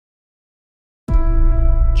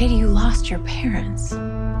Katie, you lost your parents.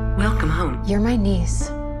 Welcome home. You're my niece.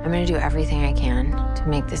 I'm gonna do everything I can to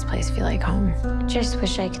make this place feel like home. Just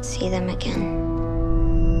wish I could see them again.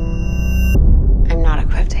 I'm not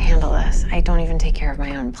equipped to handle this. I don't even take care of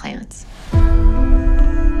my own plants.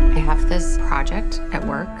 I have this project at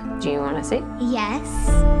work. Do you want to see? Yes.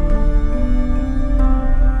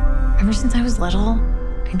 Ever since I was little,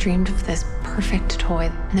 I dreamed of this perfect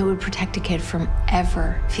toy that would protect a kid from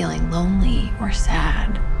ever feeling lonely or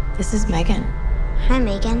sad. This is M3GAN. Hi,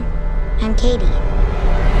 M3GAN. I'm Katie.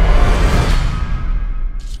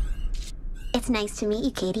 It's nice to meet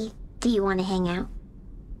you, Katie. Do you want to hang out?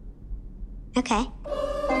 Okay.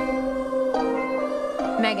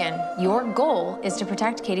 M3GAN, your goal is to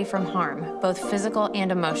protect Katie from harm, both physical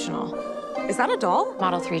and emotional. Is that a doll?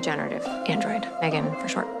 Model 3 generative android. M3GAN for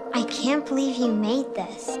short. I can't believe you made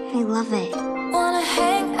this. I love it. Wanna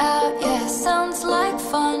hang out, yeah, sounds like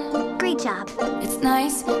fun. Great job. It's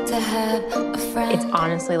nice to have a friend. It's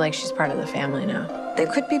honestly like she's part of the family now. They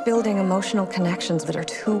could be building emotional connections that are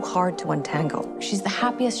too hard to untangle. She's the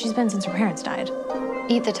happiest she's been since her parents died.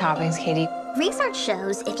 Eat the toppings, Katie. Research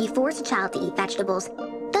shows if you force a child to eat vegetables,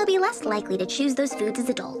 they'll be less likely to choose those foods as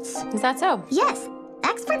adults. Is that so? Yes.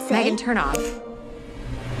 Experts say... M3GAN, turn off.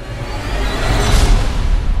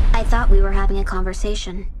 I thought we were having a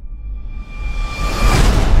conversation.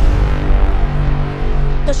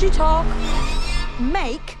 Does she talk?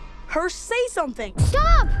 Make her say something.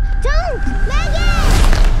 Stop! Don't! M3GAN!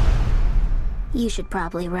 You should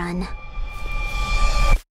probably run.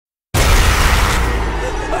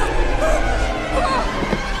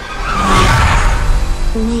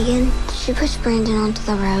 M3GAN, should push Brandon onto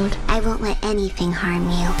the road. I won't let anything harm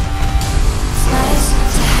you. It's nice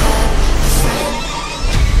to have a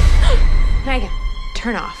friend. M3GAN,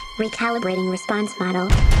 turn off. Recalibrating response model.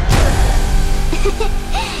 M3GAN!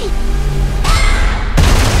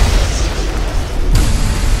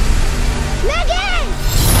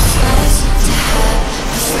 It's nice to have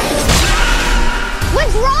a friend.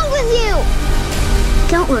 What's wrong with you?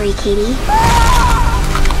 Don't worry, Katie.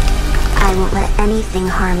 I won't let anything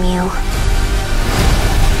harm you.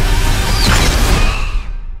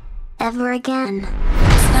 Ever again.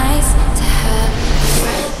 It's nice to have a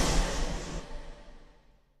friend.